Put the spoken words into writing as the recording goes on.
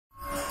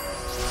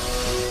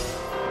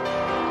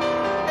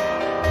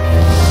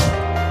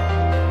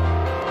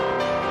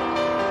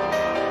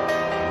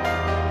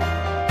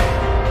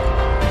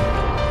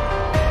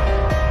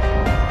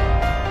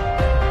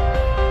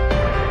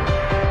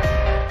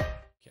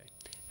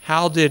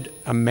how did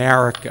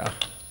America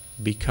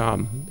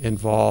become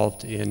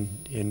involved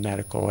in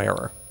medical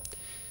error?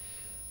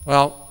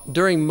 Well,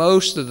 during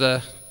most of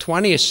the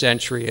 20th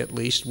century, at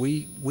least,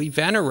 we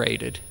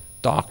venerated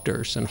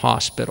doctors and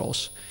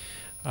hospitals.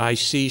 I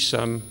see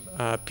some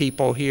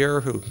people here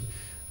who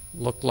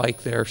look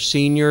like they're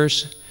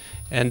seniors,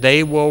 and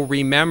they will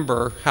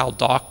remember how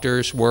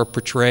doctors were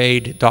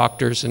portrayed,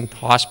 doctors and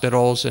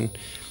hospitals, and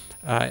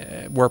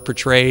were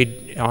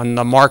portrayed on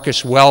the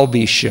Marcus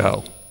Welby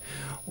show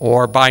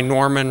or by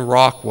Norman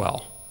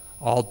Rockwell.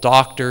 All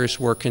doctors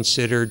were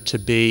considered to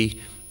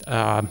be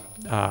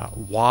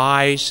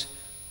wise,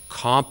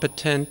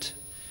 competent,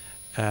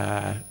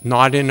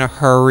 not in a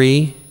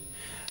hurry,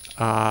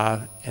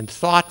 and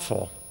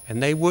thoughtful.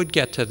 And they would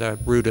get to the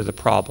root of the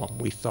problem,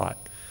 we thought.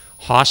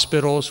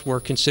 Hospitals were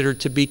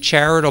considered to be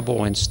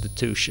charitable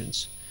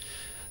institutions.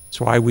 That's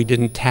why we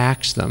didn't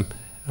tax them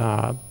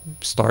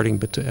starting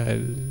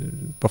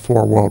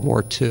before World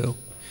War II.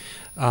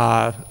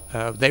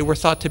 They were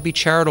thought to be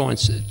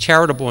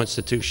charitable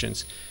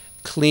institutions,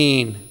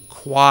 clean,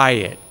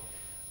 quiet,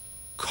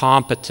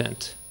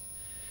 competent,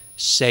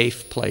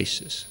 safe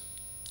places.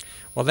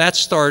 Well, that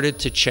started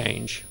to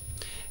change.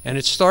 And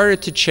it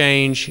started to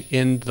change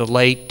in the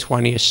late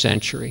 20th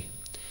century.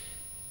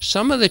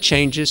 Some of the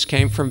changes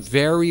came from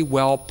very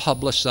well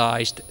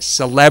publicized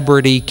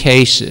celebrity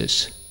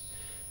cases.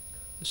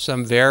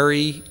 Some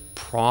very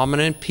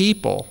prominent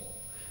people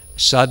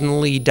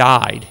suddenly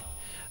died,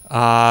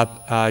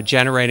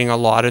 generating a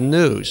lot of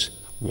news.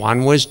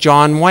 One was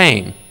John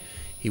Wayne.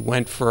 He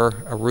went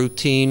for a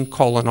routine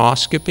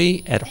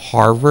colonoscopy at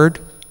Harvard,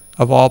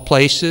 of all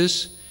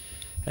places,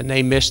 and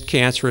they missed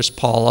cancerous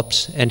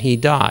polyps, and he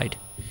died.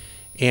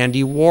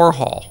 Andy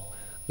Warhol,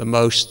 the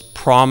most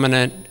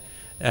prominent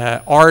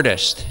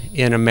artist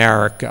in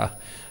America,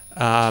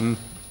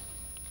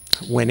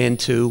 went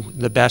into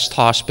the best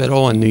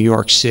hospital in New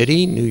York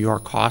City, New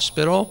York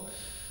Hospital,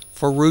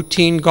 for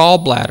routine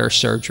gallbladder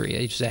surgery.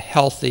 He was a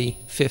healthy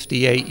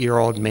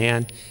 58-year-old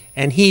man,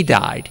 and he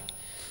died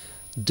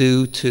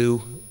due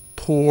to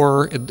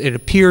poor, it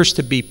appears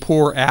to be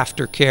poor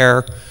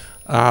aftercare,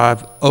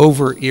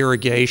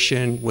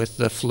 over-irrigation with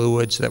the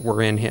fluids that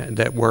were in him,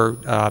 that were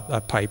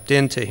piped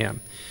into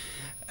him.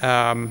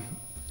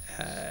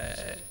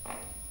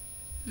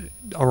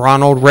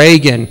 Ronald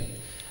Reagan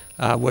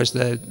was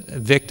the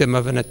victim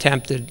of an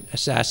attempted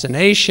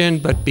assassination,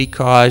 but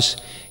because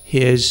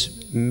his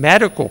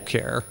medical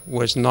care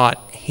was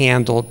not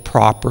handled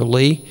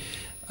properly,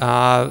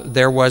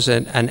 there was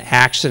an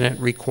accident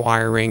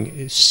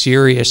requiring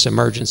serious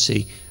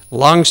emergency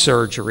lung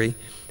surgery,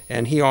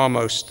 and he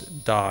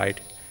almost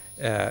died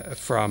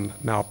from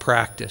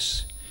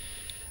malpractice.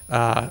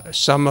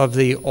 Some of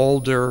the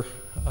older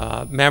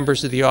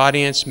members of the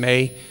audience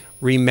may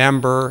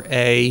remember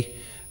a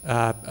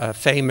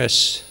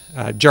famous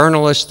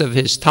journalist of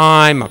his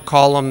time, a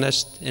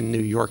columnist in New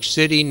York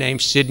City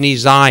named Sidney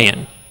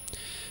Zion,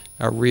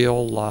 a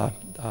real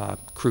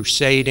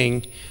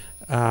crusading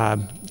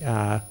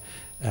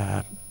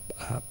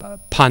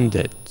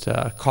pundit,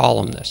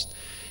 columnist.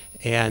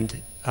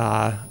 And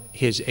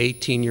his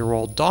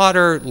 18-year-old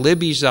daughter,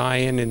 Libby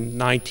Zion, in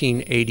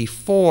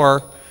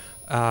 1984,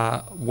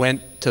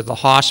 went to the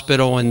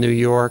hospital in New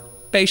York,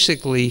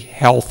 basically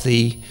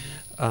healthy,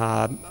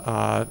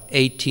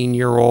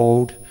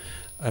 18-year-old.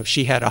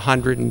 She had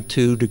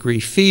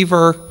 102-degree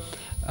fever.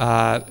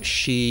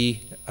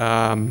 She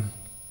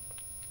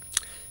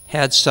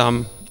had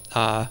some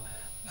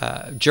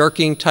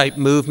jerking-type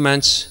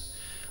movements.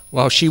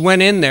 While she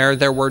went in there,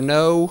 there were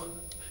no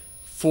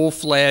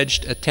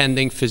full-fledged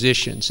attending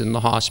physicians in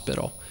the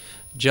hospital,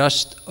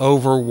 just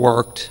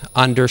overworked,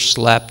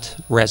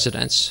 underslept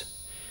residents.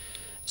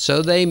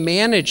 So they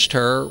managed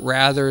her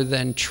rather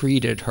than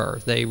treated her.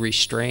 They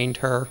restrained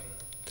her,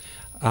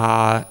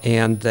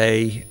 and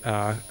they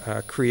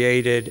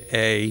created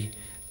a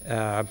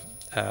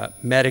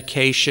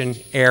medication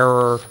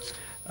error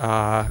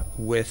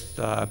with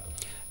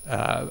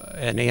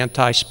an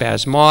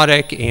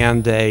antispasmodic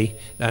and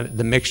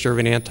the mixture of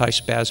an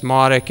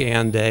antispasmodic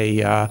and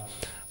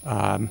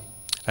an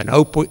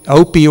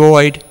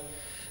opioid,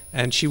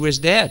 and she was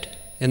dead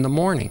in the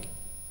morning.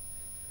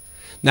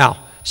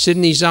 Now,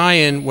 Sidney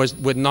Zion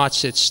would not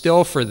sit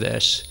still for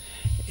this,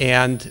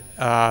 and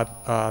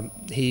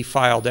he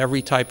filed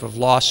every type of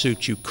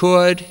lawsuit you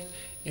could,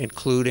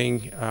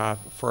 including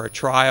for a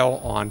trial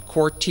on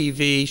Court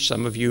TV.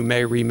 Some of you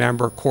may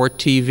remember Court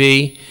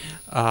TV.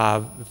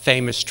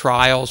 Famous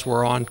trials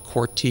were on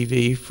Court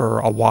TV for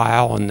a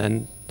while,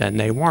 and then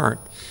they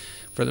weren't,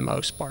 for the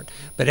most part.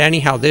 But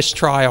anyhow, this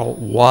trial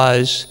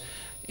was,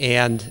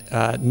 and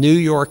New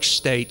York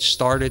State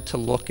started to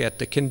look at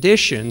the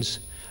conditions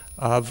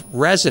of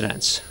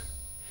residents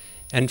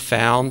and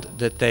found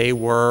that they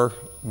were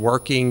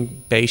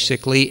working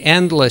basically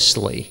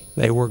endlessly.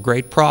 They were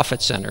great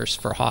profit centers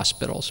for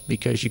hospitals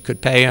because you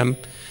could pay them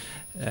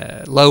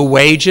low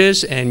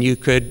wages and you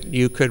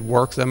could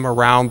work them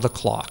around the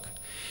clock.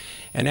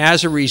 And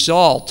as a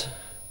result,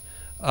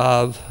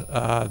 of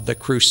the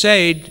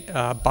crusade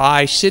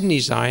by Sidney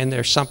Zion,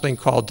 there's something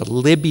called the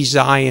Libby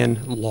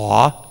Zion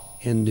Law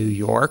in New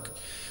York,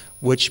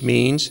 which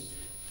means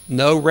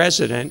no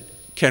resident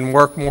can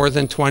work more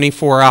than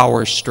 24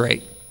 hours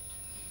straight.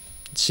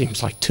 It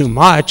seems like too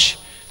much,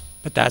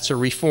 but that's a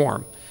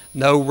reform.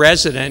 No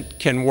resident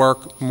can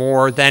work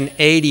more than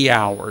 80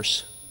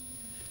 hours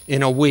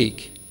in a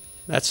week.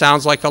 That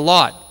sounds like a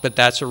lot, but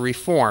that's a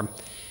reform.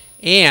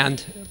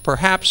 And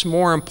perhaps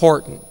more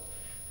important,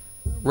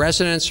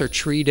 residents are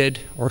treated,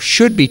 or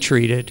should be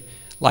treated,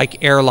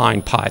 like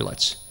airline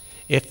pilots.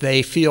 If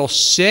they feel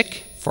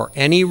sick for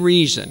any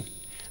reason,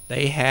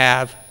 they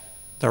have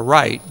the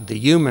right, the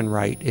human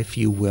right, if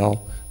you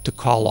will, to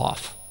call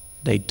off.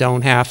 They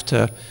don't have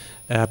to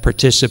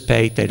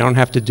participate. They don't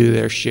have to do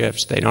their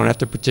shifts. They don't have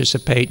to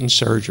participate in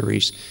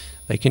surgeries.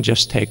 They can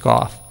just take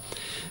off.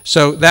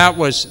 So that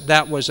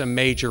was a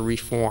major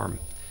reform.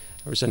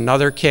 There was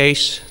another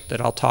case that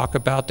I'll talk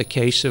about, the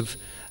case of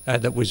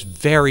that was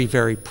very,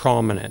 very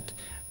prominent.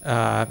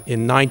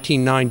 In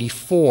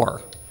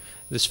 1994,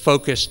 this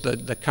focused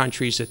the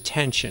country's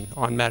attention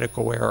on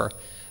medical error.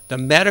 The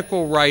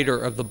medical writer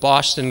of the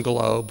Boston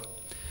Globe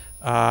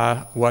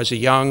was a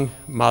young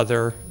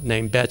mother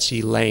named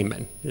Betsy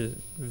Lehman, a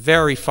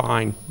very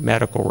fine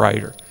medical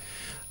writer.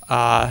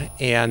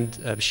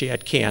 And she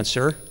had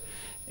cancer,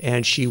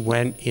 and she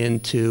went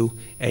into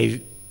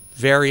a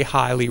very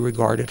highly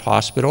regarded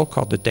hospital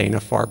called the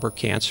Dana-Farber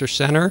Cancer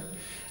Center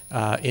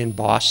in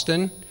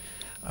Boston,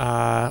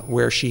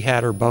 where she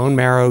had her bone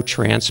marrow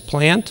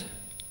transplant.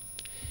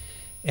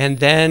 And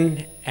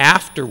then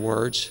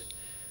afterwards,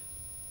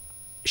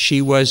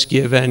 she was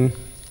given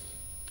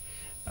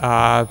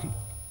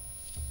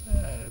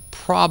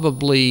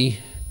probably,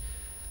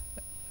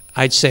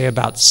 I'd say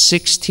about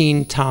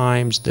 16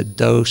 times the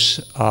dose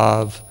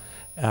of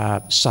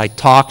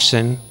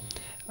Cytoxan,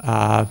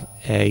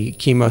 a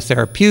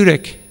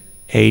chemotherapeutic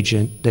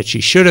agent that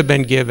she should have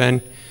been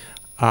given.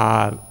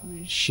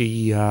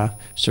 She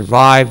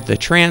survived the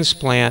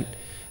transplant,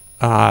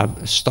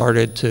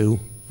 started to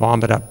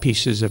vomit up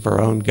pieces of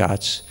her own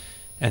guts,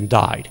 and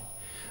died.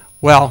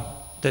 Well,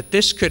 that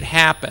this could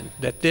happen,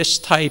 that this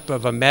type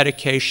of a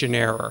medication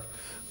error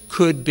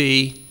could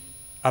be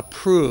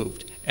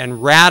approved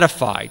and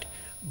ratified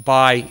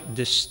by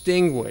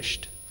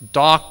distinguished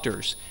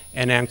doctors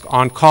and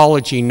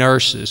oncology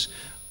nurses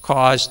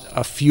caused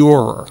a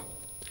furor.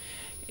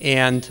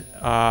 And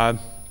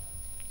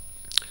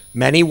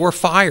many were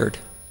fired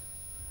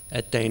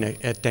at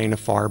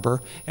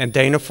Dana-Farber, and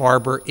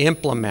Dana-Farber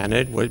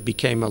implemented,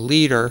 became a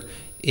leader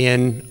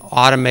in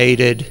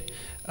automated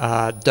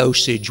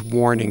dosage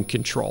warning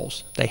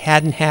controls. They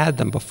hadn't had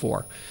them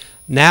before.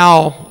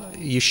 Now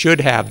you should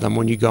have them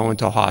when you go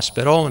into a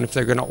hospital, and if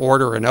they're going to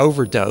order an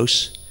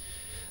overdose,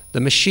 the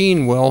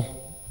machine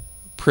will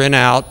print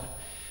out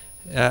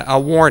a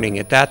warning.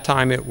 At that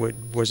time it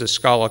was a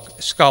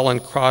skull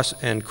and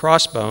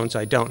crossbones.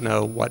 I don't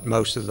know what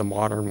most of the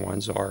modern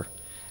ones are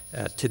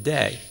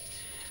today.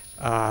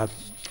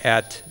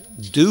 At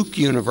Duke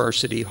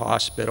University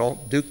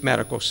Hospital, Duke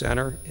Medical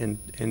Center in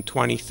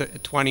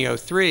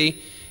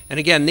 2003, and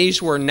again,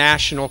 these were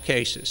national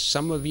cases.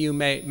 Some of you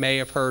may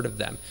have heard of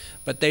them,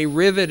 but they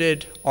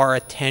riveted our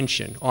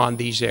attention on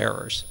these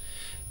errors.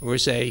 There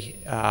was a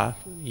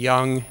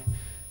young,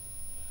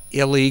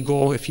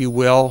 illegal, if you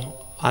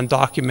will,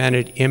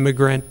 undocumented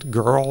immigrant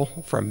girl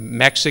from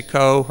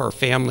Mexico. Her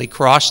family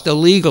crossed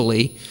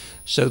illegally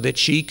so that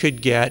she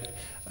could get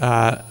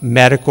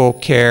medical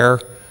care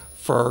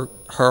for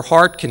her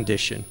heart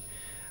condition,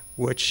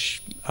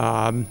 which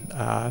her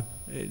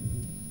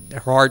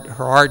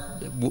heart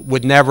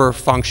would never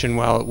function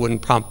well. It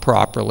wouldn't pump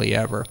properly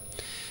ever.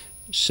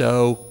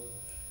 So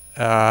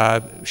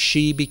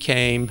she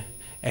became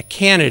a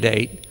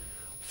candidate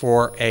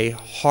for a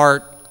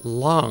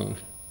heart-lung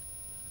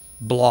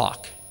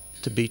block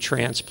to be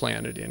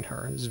transplanted in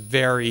her. It's a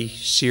very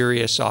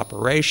serious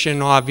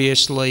operation,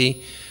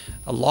 obviously.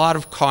 A lot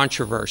of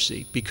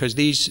controversy because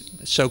these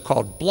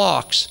so-called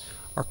blocks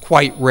are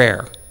quite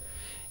rare.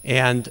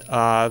 And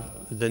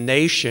the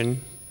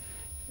nation,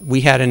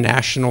 we had a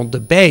national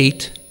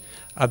debate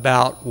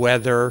about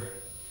whether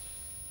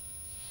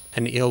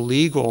an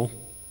illegal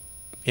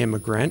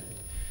immigrant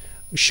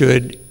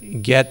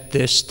should get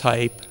this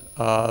type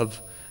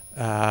of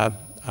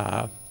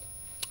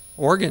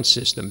organ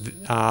system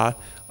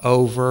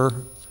over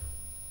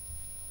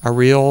a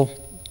real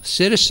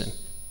citizen.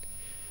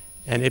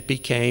 And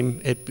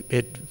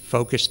it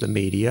focused the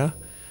media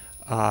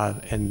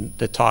and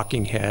the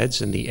talking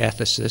heads and the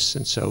ethicists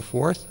and so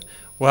forth.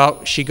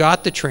 Well, she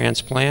got the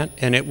transplant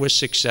and it was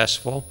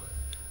successful,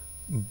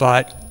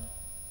 but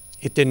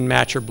it didn't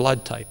match her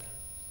blood type.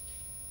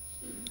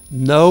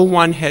 No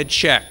one had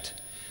checked.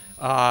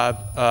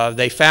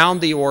 They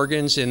found the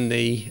organs in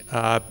the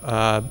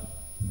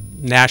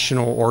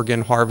National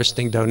Organ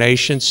Harvesting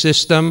Donation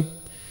System.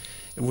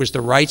 It was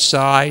the right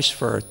size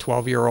for a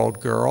 12-year-old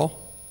girl.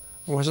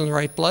 It wasn't the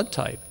right blood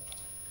type.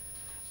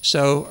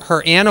 So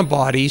her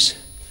antibodies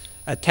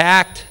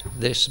attacked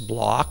this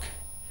block,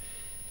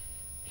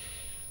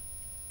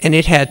 and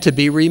it had to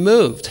be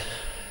removed.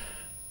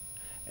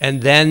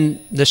 And then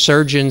the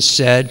surgeons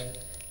said,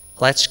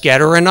 let's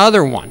get her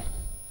another one.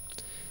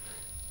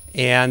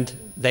 And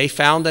they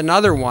found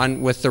another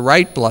one with the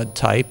right blood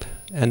type,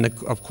 and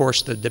of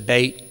course the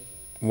debate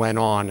went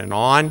on,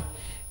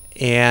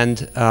 and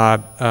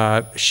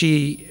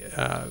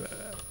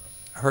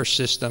her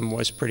system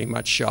was pretty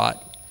much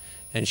shot,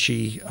 and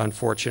she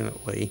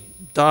unfortunately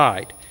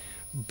died.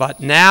 But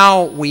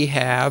now we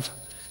have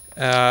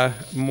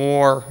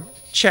more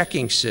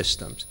checking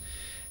systems.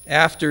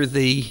 After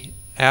the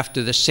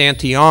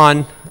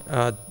Santillon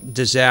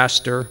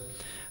disaster,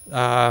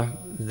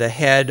 the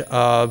head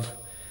of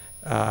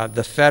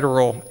the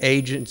Federal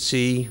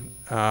Agency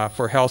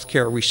for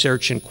Healthcare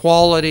Research and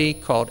Quality,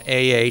 called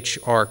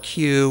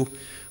AHRQ,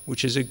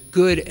 which is a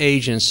good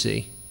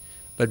agency,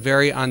 but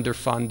very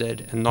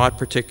underfunded and not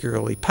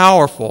particularly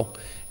powerful.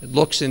 It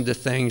looks into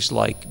things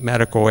like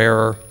medical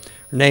error.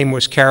 Her name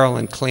was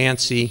Carolyn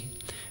Clancy.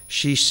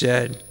 She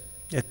said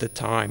at the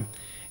time,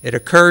 "It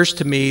occurs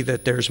to me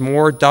that there's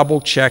more double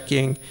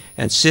checking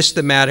and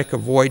systematic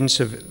avoidance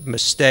of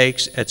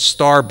mistakes at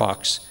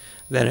Starbucks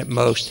than at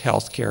most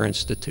healthcare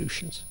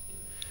institutions."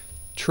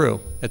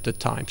 True at the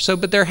time.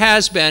 But there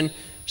has been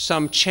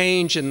some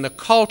change in the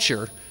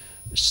culture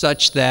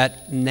such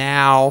that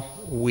now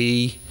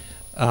we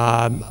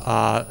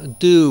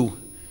do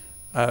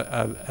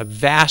a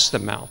vast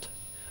amount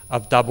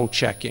of double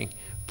checking,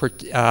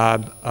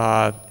 and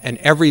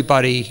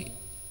everybody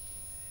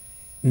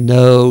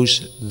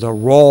knows the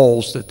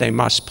roles that they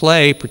must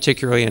play,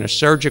 particularly in a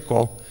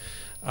surgical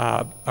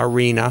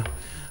arena,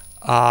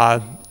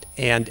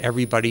 and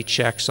everybody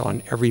checks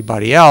on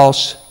everybody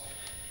else,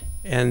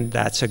 and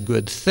that's a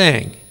good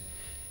thing.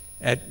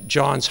 At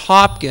Johns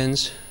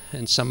Hopkins,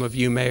 and some of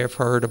you may have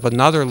heard of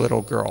another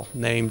little girl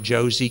named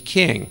Josie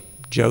King.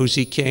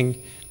 Josie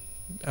King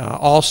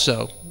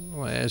also,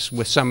 as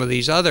with some of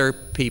these other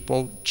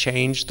people,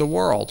 changed the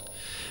world.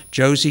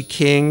 Josie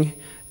King,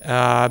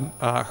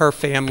 her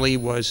family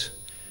was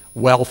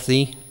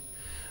wealthy.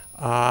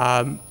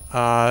 That's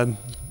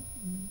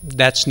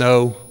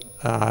no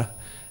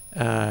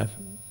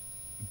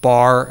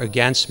bar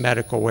against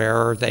medical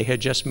error. They had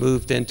just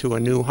moved into a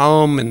new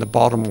home in the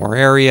Baltimore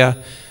area.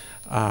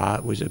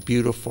 It was a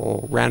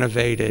beautiful,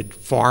 renovated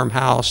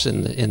farmhouse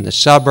in the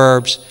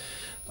suburbs.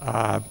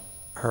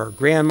 Her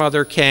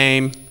grandmother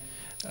came,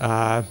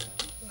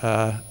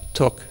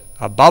 took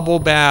a bubble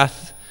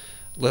bath.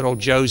 Little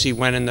Josie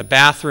went in the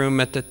bathroom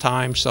at the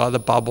time, saw the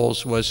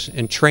bubbles, was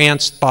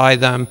entranced by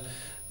them.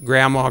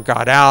 Grandma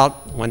got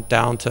out, went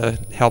down to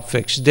help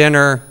fix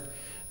dinner.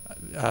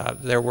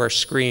 There were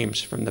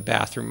screams from the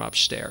bathroom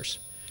upstairs.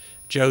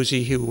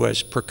 Josie, who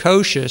was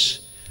precocious,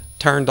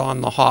 turned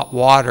on the hot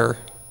water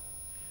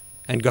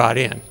and got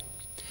in.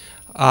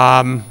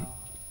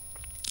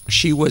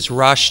 She was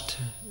rushed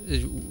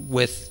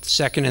with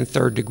second and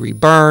third degree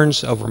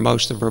burns over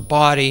most of her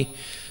body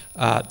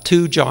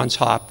to Johns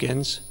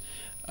Hopkins,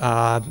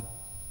 a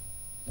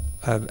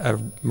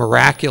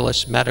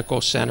miraculous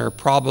medical center,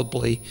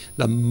 probably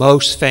the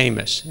most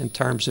famous in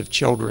terms of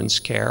children's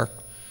care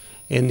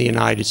in the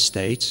United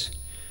States.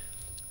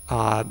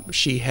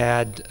 She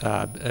had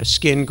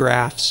skin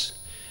grafts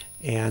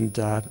and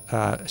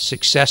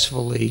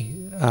successfully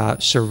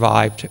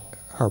survived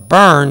her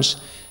burns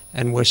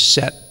and was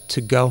set to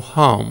go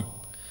home.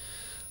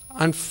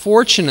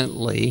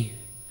 Unfortunately,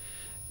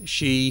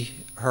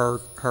 her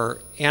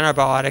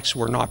antibiotics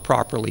were not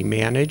properly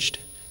managed,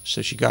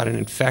 so she got an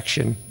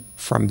infection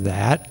from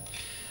that.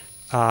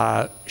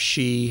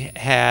 She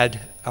had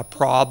a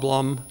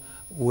problem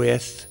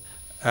with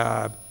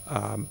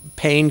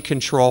pain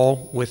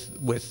control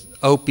with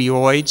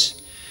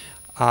opioids,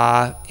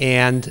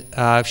 and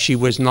she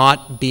was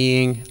not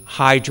being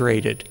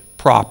hydrated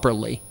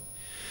properly.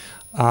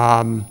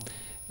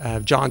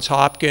 Johns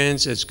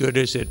Hopkins, as good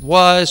as it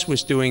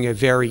was doing a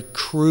very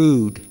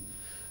crude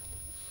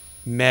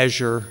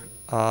measure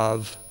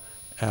of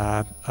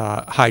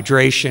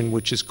hydration,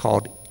 which is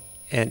called,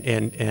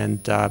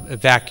 and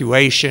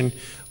evacuation,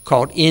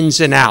 called ins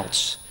and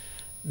outs.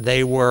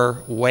 They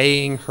were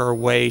weighing her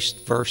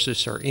waist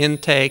versus her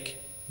intake,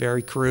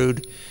 very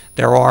crude.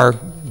 There are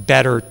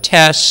better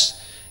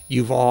tests.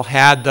 You've all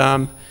had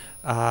them,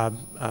 and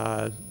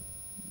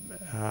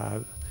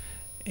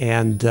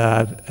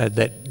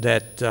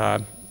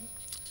that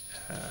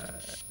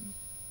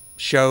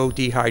show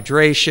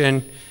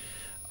dehydration.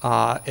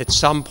 At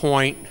some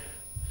point,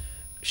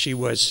 she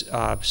was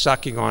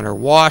sucking on her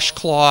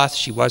washcloth.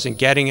 She wasn't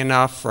getting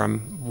enough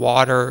from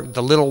water,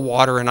 the little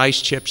water and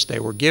ice chips they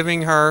were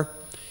giving her.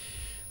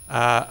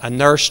 A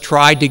nurse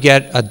tried to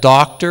get a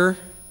doctor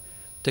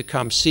to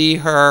come see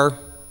her.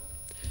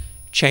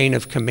 Chain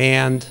of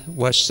command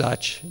was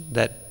such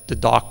that the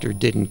doctor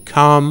didn't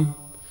come.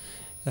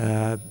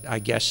 I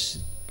guess,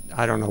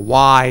 I don't know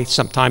why.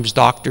 Sometimes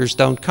doctors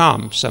don't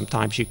come.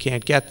 Sometimes you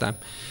can't get them.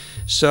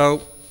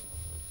 So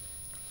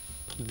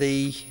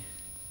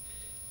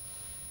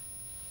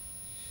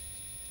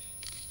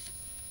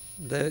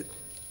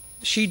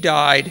she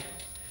died,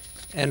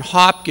 and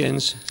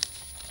Hopkins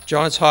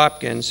Johns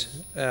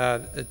Hopkins,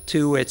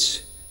 to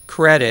its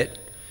credit,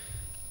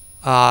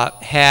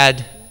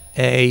 had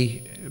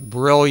a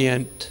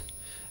brilliant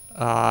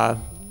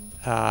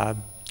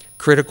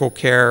critical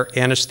care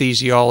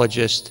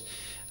anesthesiologist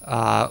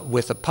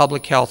with a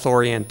public health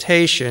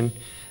orientation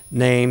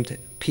named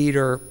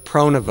Peter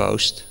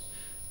Pronovost.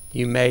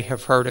 You may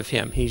have heard of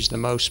him. He's the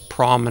most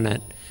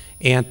prominent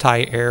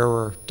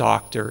anti-error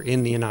doctor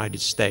in the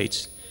United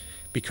States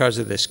because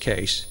of this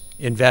case.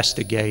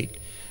 Investigate.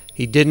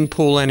 He didn't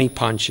pull any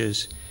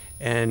punches,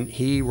 and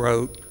he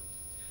wrote,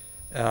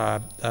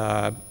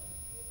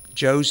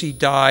 Josie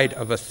died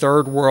of a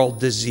third world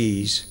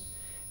disease,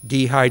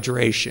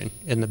 dehydration,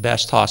 in the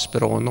best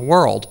hospital in the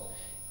world,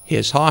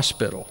 his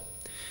hospital.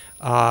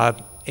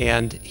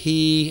 And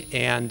he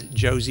and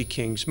Josie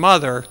King's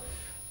mother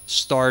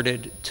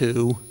started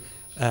to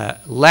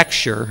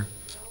lecture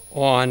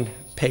on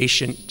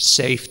patient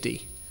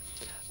safety.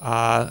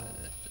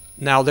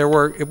 Now,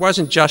 it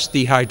wasn't just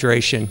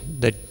dehydration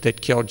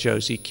that killed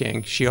Josie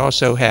King. She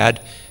also had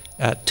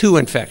 2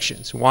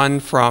 infections, one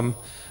from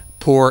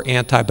poor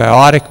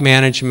antibiotic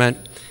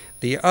management.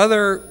 The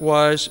other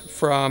was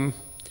from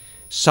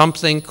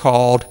something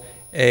called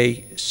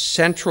a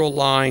central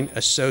line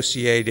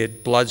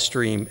associated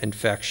bloodstream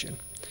infection.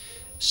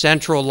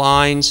 Central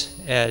lines,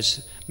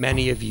 as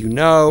many of you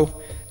know,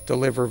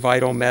 deliver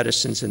vital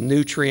medicines and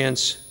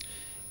nutrients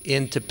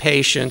into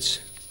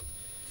patients,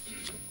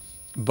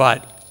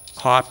 but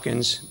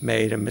Hopkins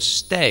made a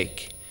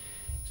mistake.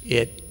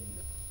 It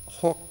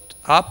hooked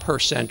up her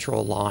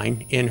central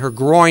line in her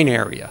groin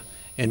area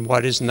in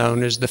what is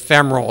known as the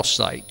femoral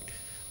site.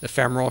 The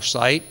femoral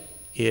site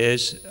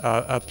is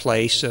a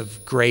place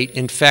of great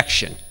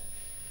infection.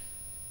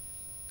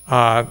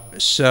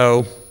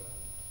 So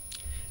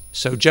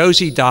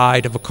Josie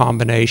died of a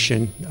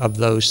combination of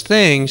those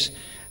things.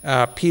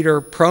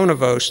 Peter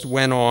Pronovost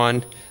went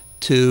on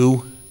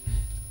to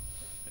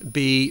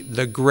be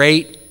the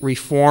great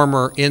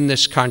reformer in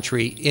this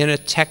country in a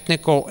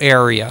technical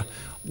area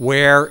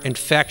where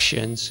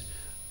infections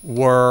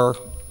were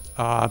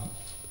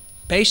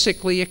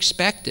basically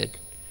expected.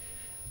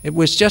 It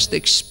was just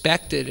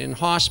expected in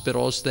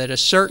hospitals that a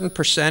certain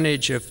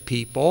percentage of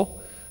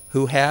people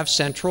who have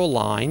central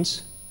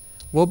lines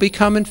will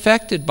become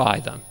infected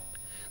by them.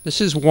 This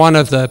is one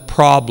of the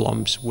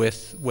problems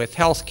with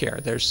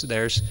healthcare.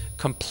 There's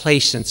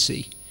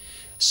complacency.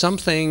 Some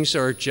things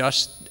are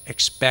just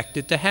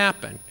expected to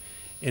happen.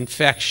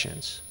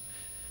 Infections,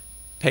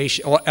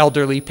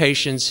 elderly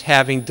patients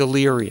having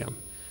delirium,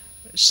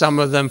 some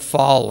of them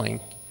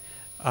falling,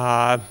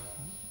 a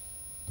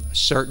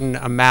certain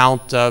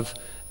amount of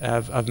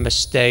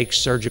mistakes,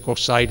 surgical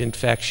site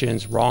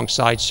infections, wrong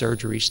side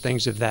surgeries,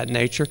 things of that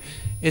nature.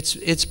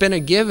 It's been a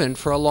given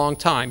for a long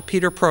time.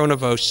 Peter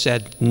Pronovost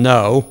said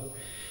no.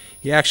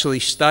 He actually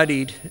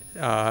studied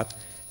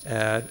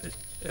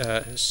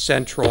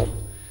central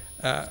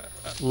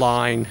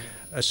line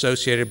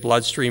associated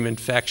bloodstream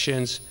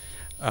infections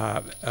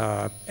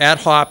at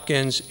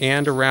Hopkins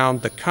and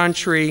around the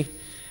country,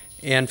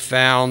 and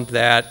found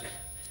that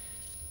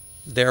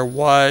there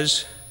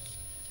was,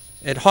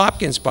 at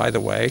Hopkins, by the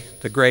way,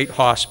 the great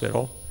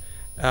hospital,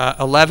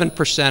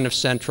 11% of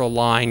central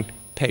line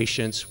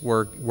patients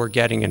were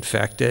getting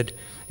infected.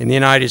 In the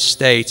United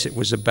States, it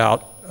was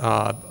about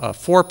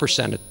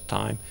 4% at the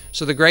time.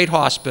 So the great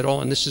hospital,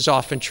 and this is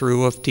often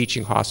true of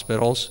teaching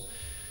hospitals,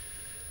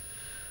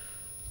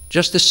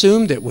 just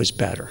assumed it was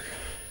better.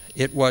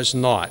 It was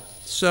not.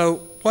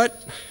 So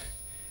what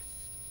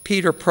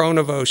Peter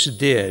Pronovost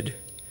did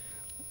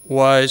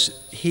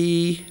was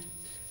he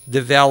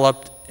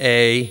developed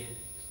a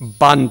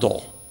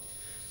bundle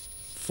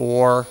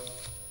for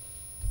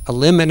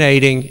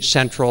eliminating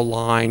central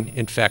line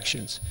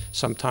infections.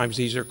 Sometimes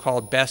these are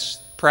called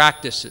best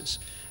practices.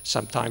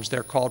 Sometimes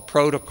they're called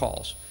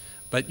protocols.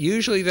 But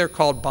usually they're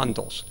called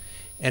bundles.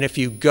 And if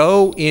you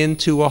go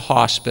into a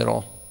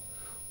hospital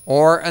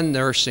or a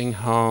nursing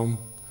home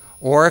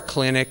or a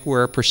clinic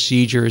where a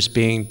procedure is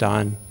being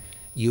done,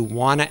 you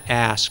want to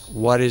ask,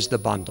 what is the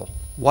bundle?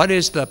 What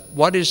is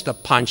the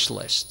punch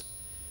list?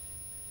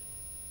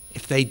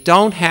 If they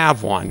don't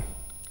have one,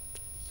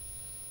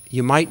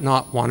 you might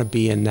not want to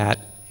be in that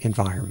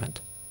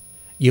environment.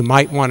 You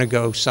might want to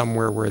go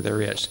somewhere where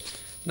there is.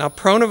 Now,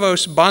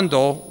 Pronovost's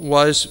bundle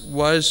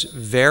was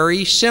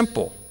very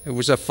simple. It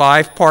was a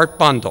 5-part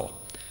bundle.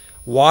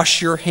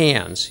 Wash your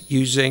hands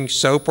using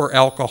soap or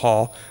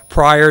alcohol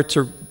prior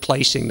to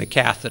placing the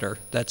catheter.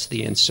 That's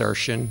the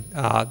insertion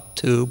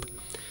tube.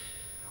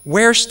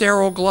 Wear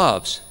sterile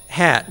gloves,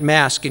 hat,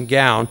 mask, and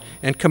gown,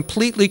 and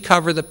completely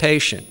cover the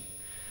patient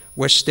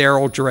with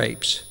sterile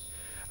drapes.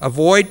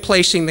 Avoid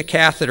placing the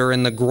catheter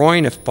in the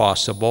groin if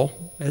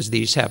possible, as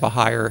these have a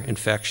higher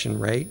infection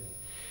rate.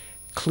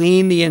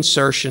 Clean the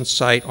insertion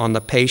site on the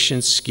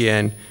patient's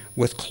skin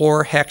with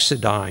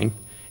chlorhexidine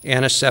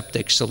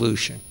antiseptic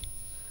solution.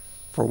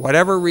 For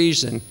whatever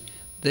reason,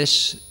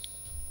 this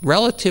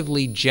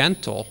relatively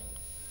gentle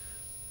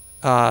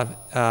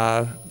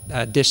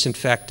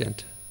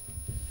disinfectant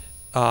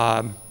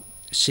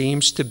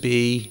seems to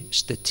be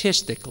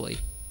statistically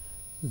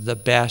the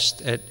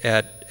best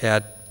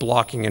at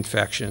blocking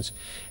infections.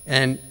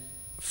 And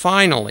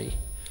finally,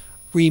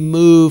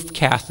 remove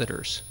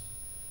catheters.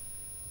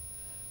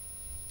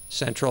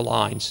 Central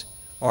lines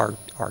are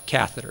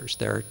catheters.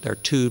 They're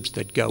tubes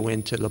that go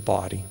into the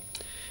body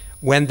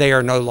when they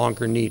are no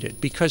longer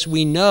needed. Because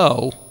we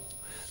know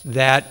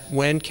that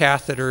when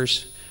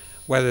catheters,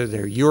 whether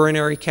they're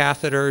urinary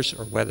catheters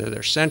or whether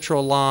they're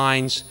central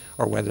lines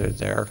or whether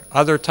they're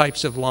other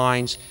types of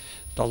lines,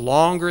 the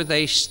longer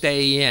they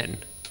stay in,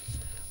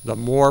 the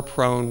more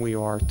prone we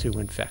are to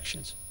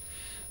infections.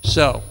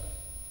 So,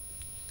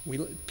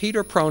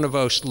 Peter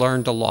Pronovost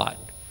learned a lot.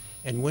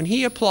 And when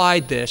he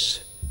applied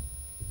this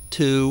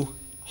to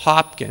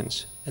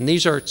Hopkins, and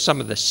these are some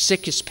of the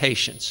sickest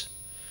patients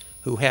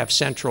who have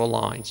central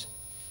lines,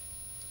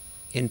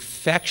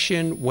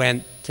 infection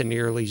went to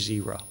nearly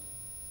zero.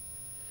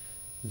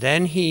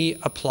 Then he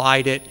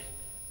applied it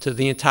to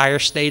the entire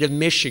state of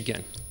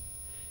Michigan.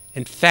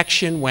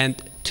 Infection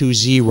went to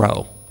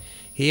zero.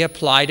 He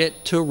applied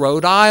it to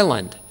Rhode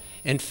Island.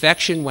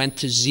 Infection went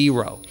to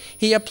zero.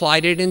 He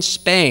applied it in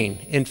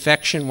Spain.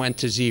 Infection went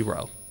to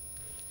zero.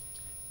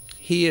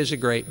 He is a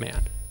great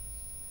man.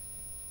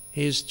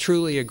 He is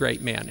truly a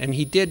great man. And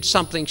he did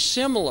something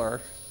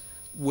similar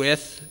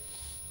with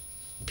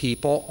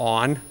people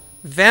on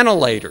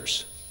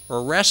ventilators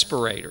or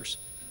respirators.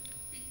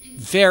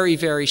 Very,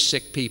 very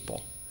sick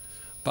people.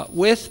 But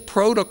with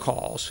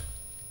protocols,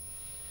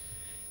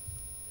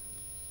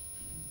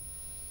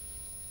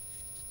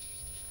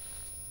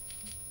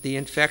 the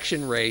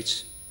infection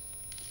rates,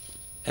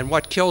 and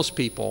what kills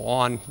people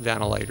on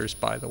ventilators,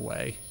 by the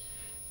way,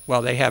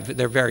 well,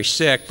 they're very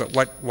sick, but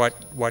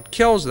what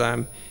kills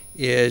them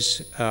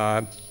is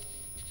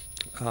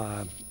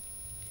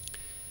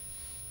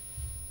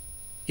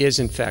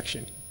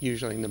infection,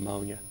 usually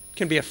pneumonia. It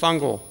can be a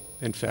fungal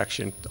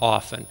infection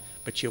often,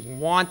 but you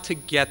want to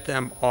get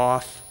them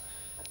off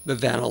the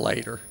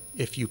ventilator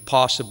if you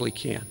possibly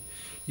can.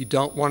 You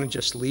don't want to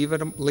just leave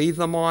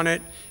them on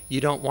it. You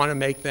don't want to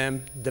make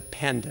them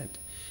dependent.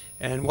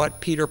 And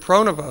what Peter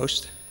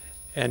Pronovost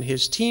and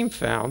his team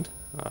found,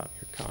 you're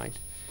kind,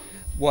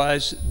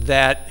 was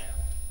that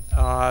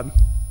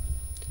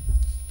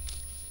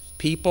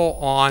people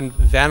on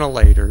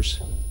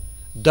ventilators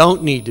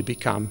don't need to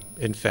become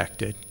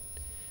infected.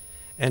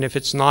 And if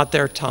it's not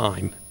their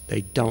time,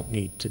 they don't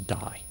need to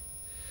die.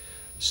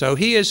 So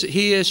he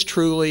is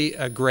truly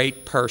a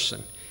great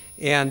person.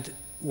 And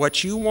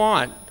what you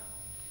want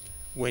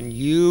when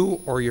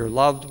you or your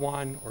loved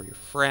one or your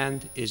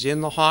friend is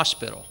in the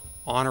hospital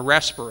on a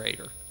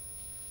respirator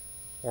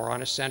or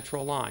on a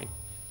central line,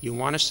 you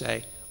want to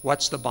say,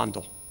 what's the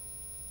bundle?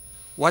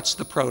 What's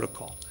the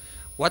protocol?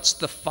 What's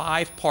the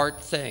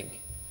 5-part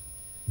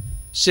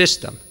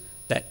system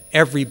that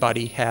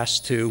everybody has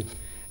to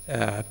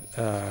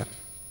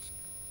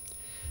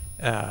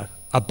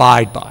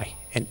abide by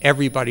and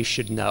everybody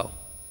should know?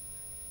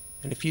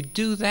 And if you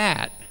do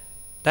that,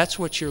 that's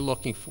what you're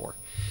looking for.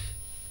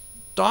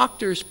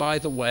 Doctors, by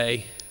the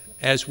way,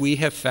 as we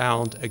have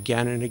found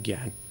again and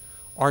again,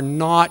 are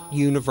not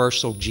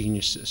universal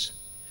geniuses.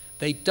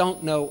 They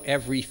don't know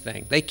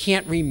everything. They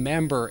can't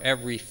remember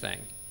everything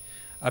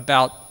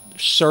about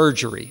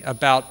surgery,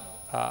 about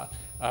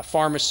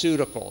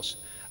pharmaceuticals,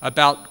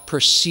 about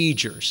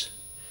procedures.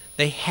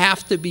 They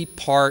have to be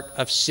part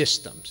of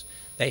systems.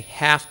 They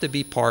have to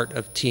be part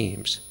of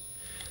teams.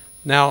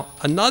 Now,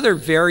 another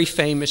very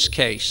famous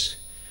case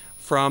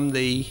from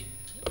the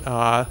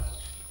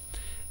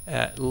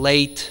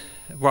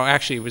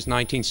actually it was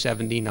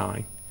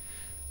 1979,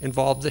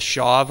 involved the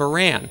Shah of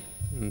Iran.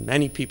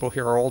 Many people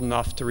here are old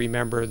enough to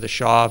remember the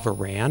Shah of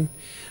Iran.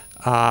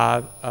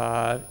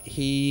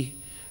 He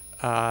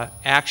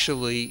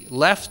actually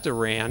left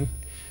Iran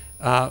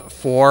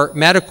for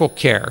medical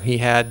care. He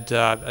had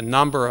a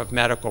number of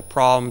medical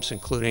problems,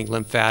 including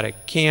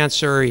lymphatic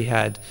cancer. He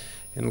had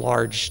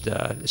enlarged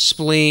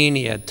spleen.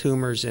 He had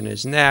tumors in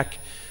his neck.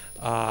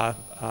 And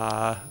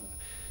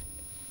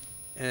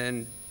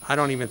I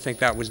don't even think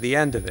that was the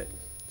end of it.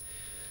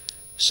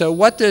 So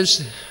what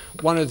does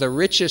one of the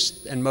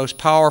richest and most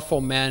powerful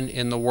men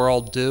in the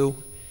world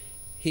do?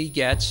 He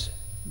gets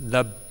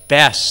the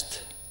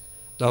best,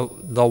 the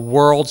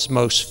world's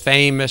most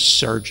famous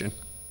surgeon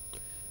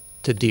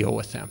to deal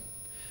with him,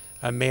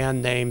 a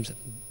man named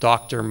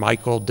Dr.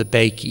 Michael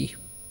DeBakey.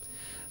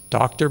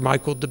 Dr.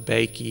 Michael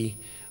DeBakey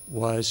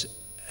was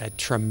a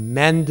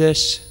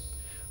tremendous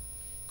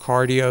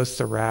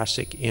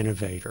cardiothoracic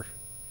innovator.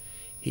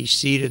 He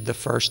seeded the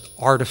first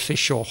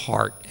artificial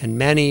heart and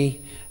many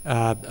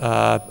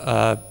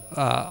heart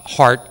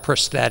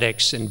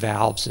prosthetics and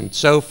valves and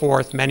so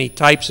forth, many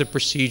types of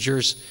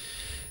procedures.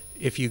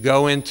 If you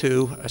go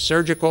into a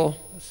surgical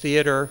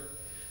theater,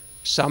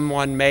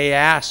 someone may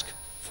ask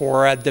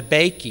for a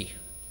DeBakey.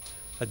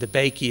 A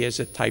DeBakey is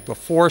a type of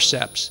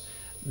forceps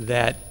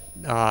that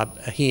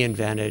he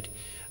invented.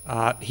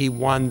 He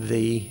won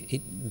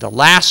the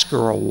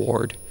Lasker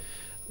Award,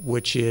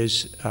 which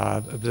is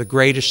the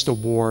greatest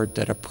award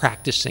that a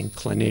practicing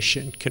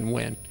clinician can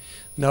win.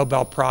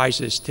 Nobel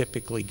Prizes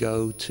typically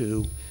go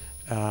to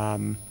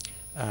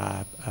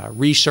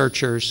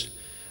researchers,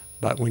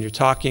 but when you're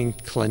talking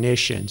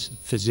clinicians,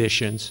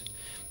 physicians,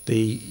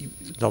 the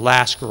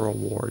Lasker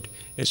Award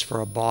is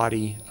for a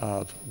body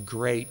of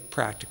great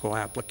practical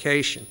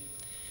application.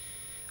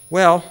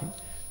 Well,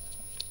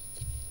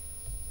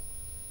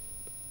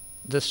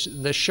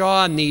 the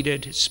Shah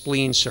needed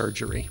spleen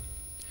surgery.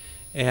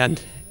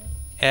 And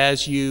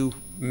as you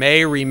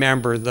may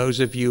remember, those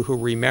of you who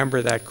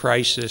remember that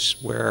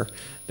crisis where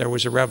there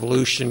was a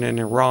revolution in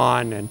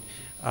Iran and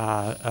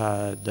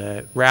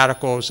the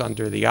radicals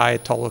under the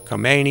Ayatollah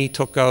Khomeini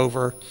took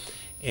over,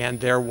 and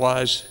there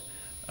was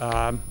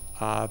an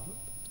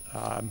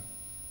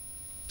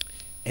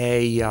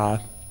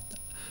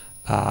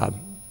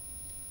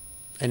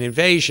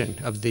invasion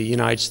of the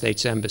United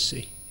States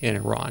Embassy in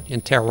Iran, in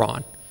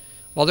Tehran.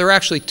 Well, there were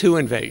actually two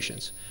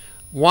invasions.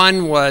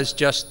 One was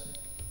just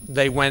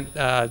they went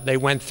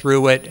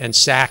through it and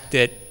sacked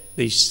it,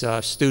 these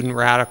student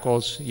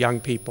radicals, young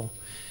people,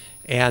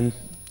 and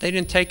they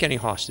didn't take any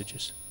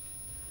hostages.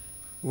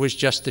 It was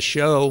just to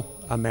show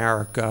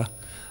America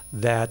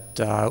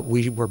that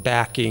we were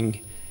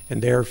backing, in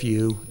their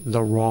view,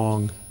 the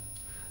wrong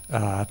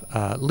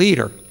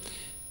leader.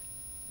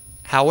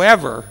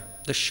 However,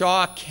 the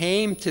Shah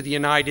came to the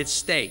United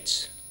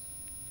States,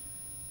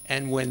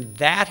 and when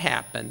that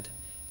happened,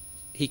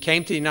 he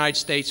came to the United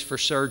States for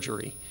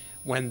surgery.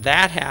 When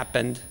that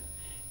happened,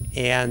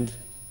 and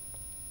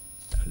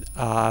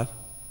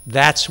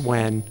that's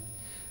when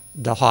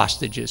the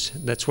hostages,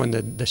 that's when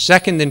the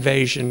second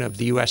invasion of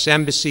the U.S.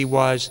 Embassy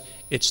was.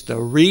 It's the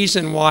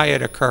reason why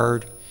it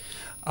occurred.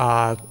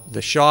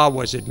 The Shah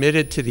was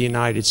admitted to the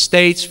United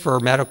States for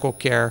medical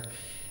care,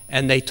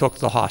 and they took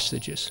the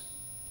hostages.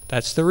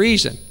 That's the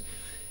reason.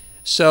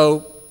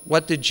 So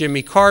what did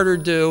Jimmy Carter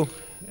do?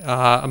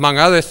 Among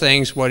other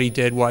things, what he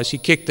did was he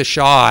kicked the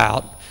Shah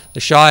out. The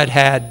Shah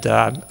had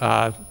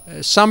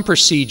some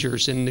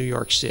procedures in New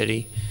York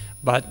City,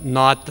 but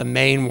not the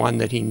main one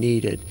that he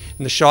needed.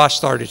 And the Shah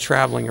started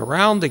traveling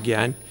around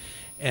again,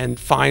 and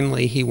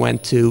finally he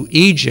went to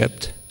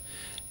Egypt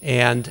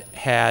and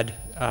had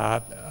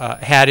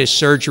his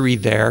surgery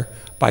there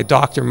by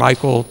Dr.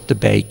 Michael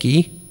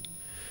DeBakey.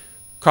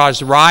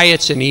 Caused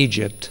riots in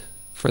Egypt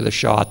for the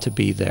Shah to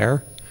be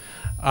there.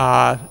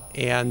 But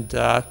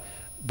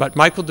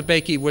Michael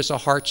DeBakey was a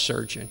heart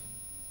surgeon.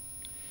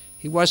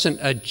 He wasn't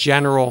a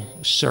general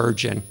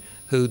surgeon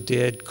who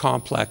did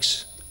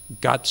complex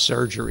gut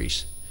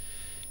surgeries.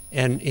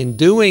 And in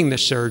doing the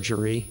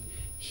surgery,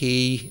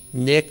 he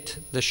nicked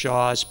the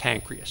Shah's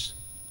pancreas.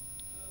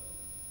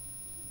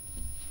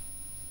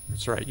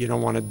 That's right, you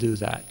don't want to do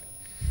that.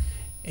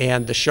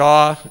 And the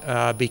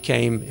Shah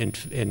became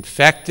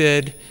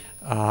infected.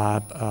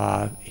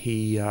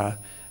 He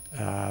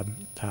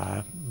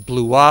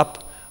blew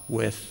up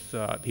with,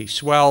 he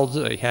swelled,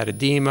 he had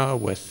edema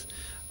with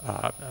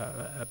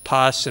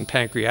pus and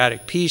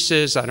pancreatic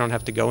pieces. I don't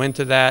have to go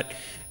into that.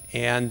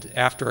 And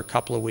after a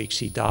couple of weeks,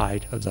 he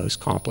died of those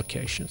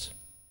complications.